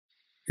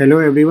Hello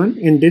everyone.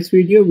 In this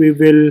video, we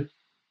will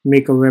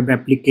make a web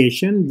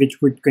application which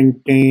would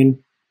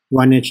contain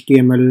one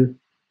HTML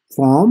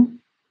form,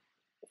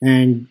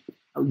 and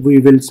we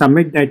will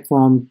submit that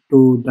form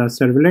to the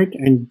servlet,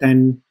 and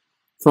then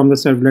from the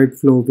servlet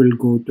flow will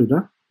go to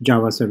the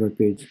Java server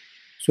page.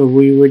 So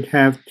we would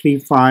have three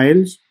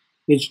files: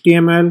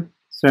 HTML,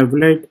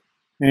 servlet,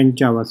 and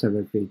Java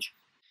server page.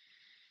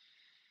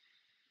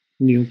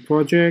 New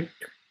project.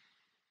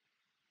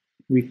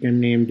 We can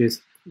name this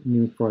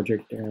new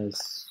project as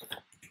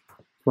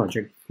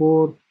project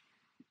 4.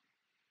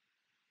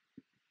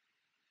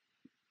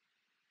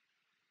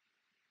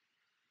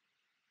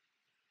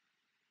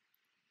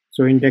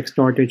 So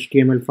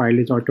index.html file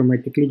is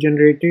automatically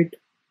generated.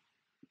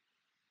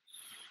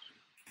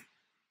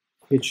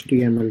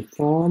 HTML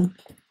form.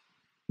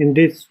 In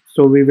this,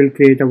 so we will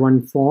create a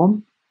one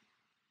form,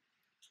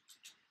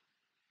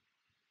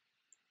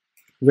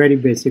 very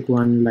basic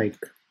one, like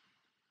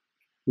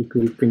it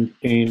will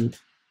contain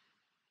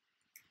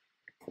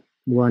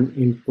one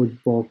input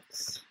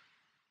box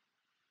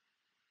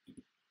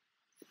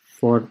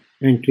for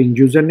entering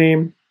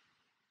username.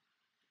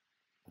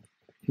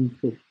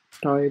 Input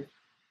type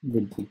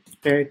would be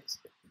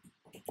text.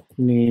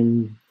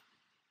 Name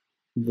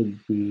would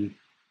be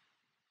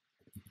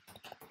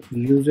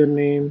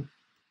username,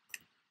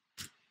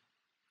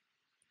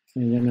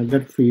 and another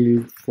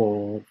field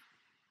for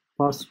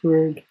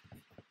password.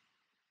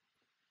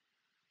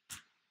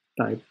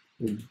 Type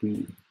would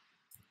be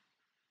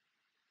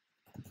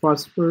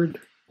password.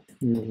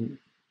 Name.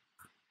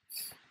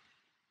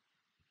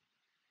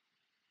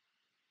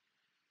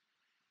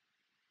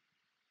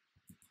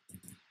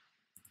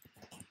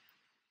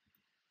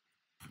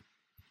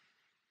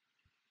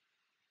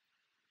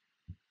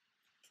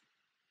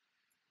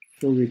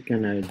 So we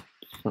can add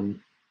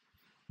some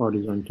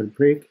horizontal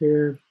break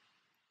here.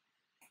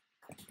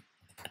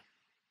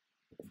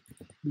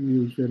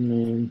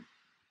 Username,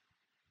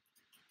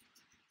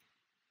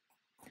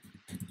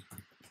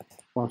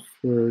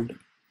 password,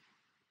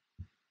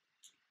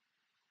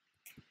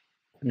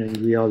 and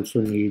we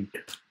also need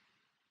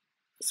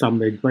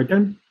submit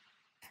button.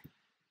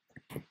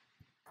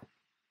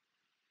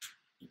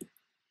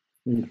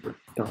 Input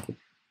type,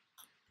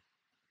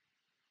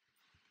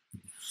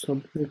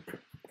 submit.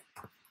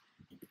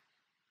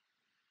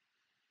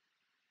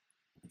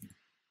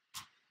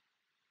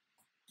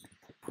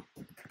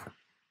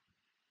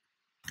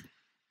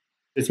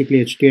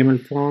 Basically HTML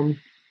form,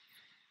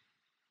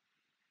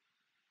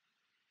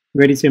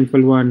 very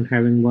simple one,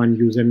 having one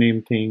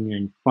username thing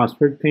and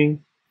password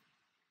thing.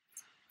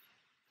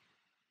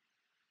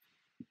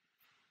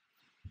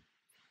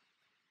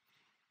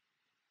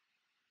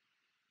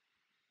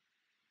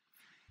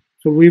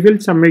 So we will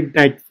submit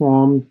that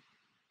form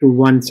to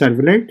one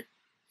servlet.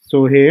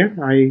 So here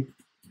I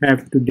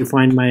have to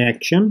define my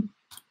action.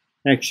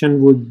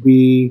 Action would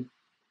be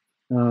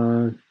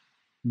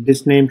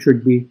this name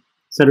should be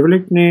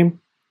servlet name.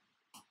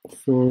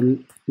 So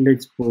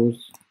let's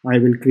suppose I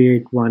will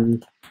create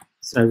one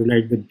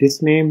servlet with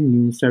this name,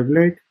 new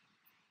servlet.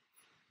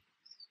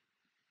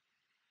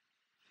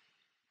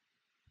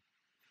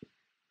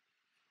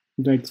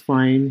 That's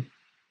fine.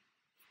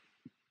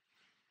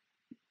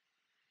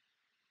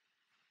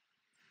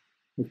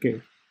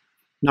 Okay,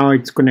 now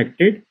it's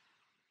connected.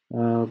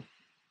 So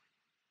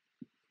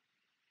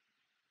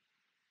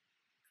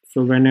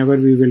whenever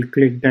we will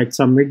click that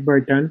submit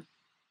button,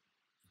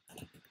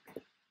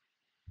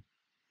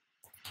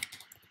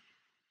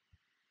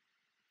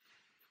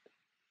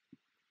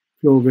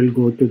 flow will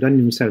go to the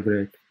new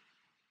servlet.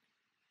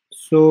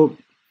 So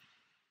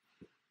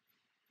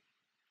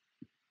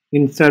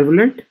in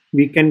servlet,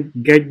 we can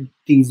get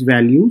these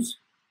values.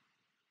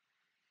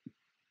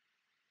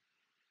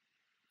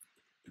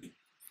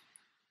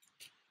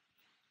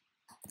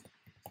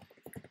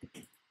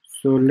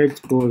 So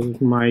let's suppose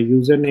my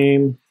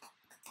username,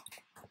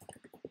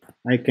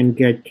 I can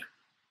get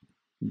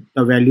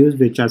the values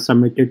which are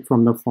submitted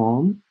from the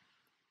form.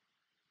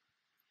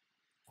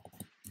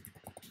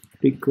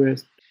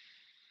 Request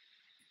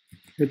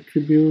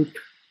attribute.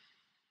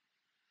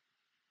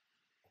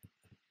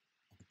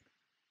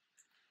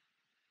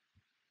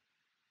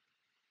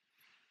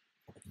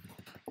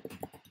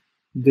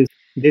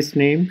 This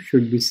name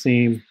should be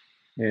same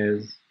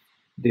as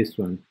this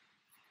one.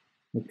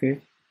 Okay,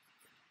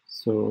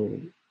 so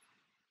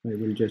I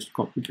will just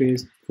copy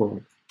paste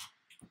for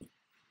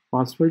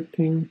password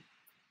thing.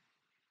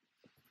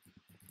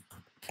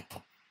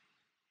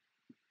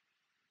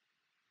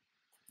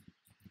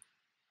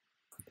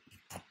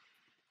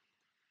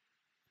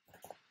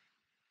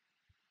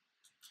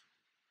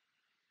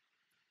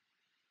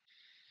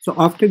 So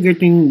after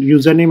getting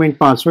username and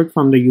password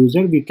from the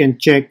user, we can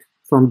check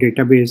from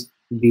database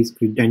these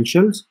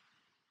credentials.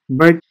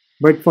 But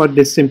for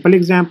this simple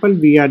example,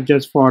 we are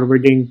just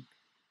forwarding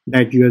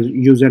that your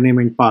username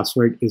and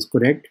password is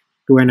correct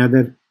to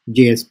another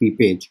JSP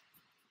page.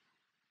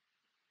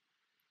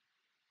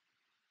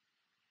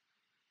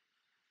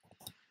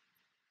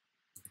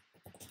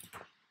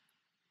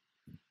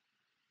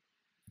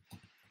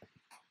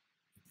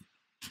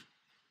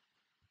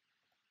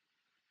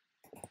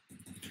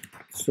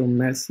 So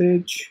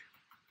message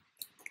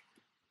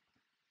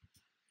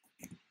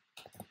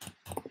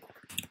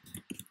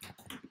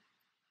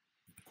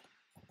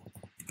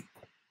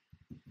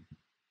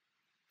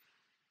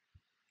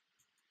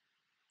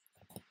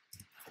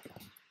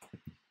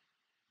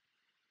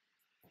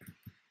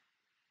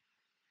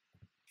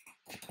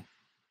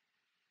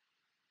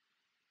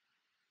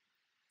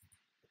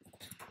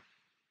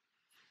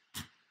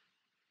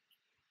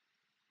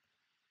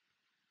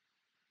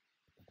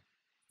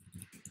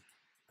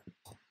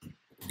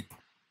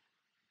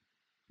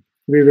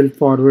we will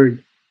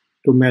forward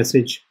to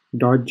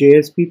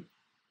message.jsp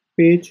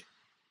page.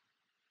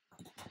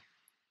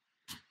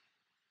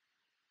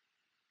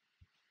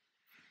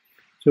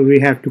 So we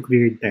have to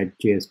create that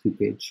JSP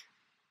page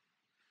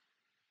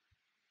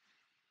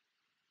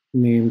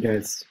named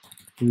as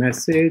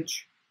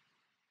message,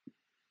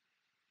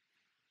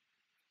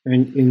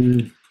 and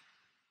in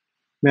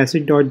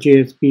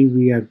message.jsp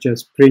we are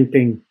just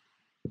printing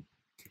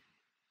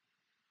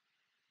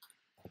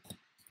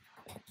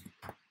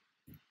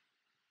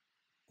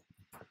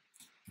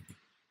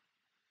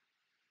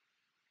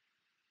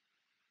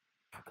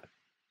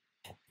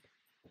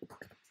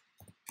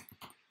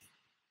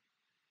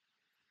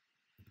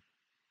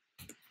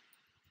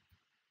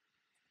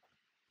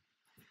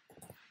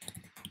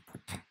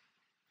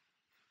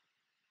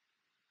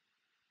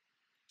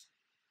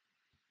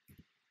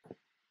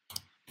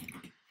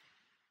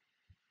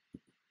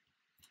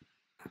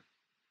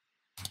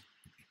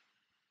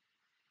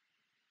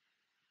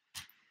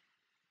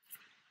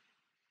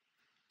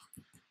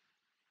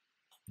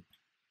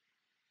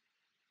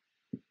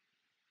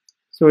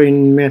so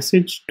in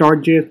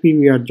message.jsp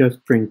we are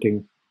just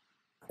printing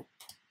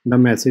the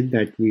message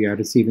that we are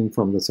receiving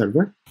from the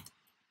server.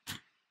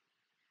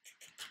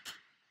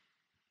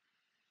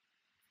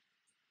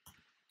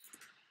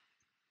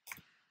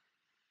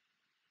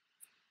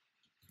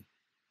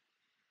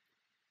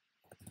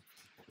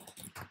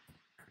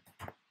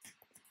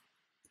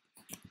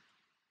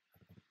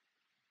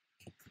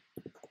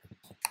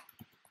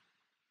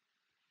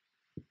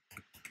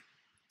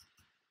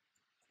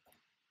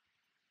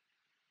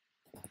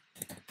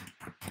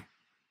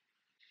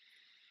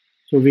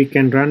 So we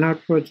can run our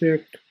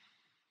project.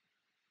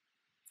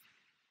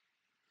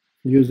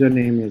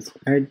 Username is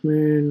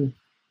admin.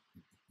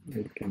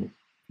 We can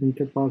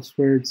enter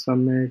password,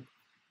 submit,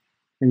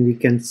 and we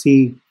can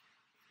see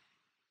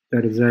the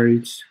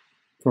results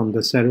from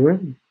the server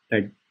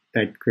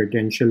that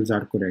credentials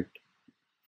are correct.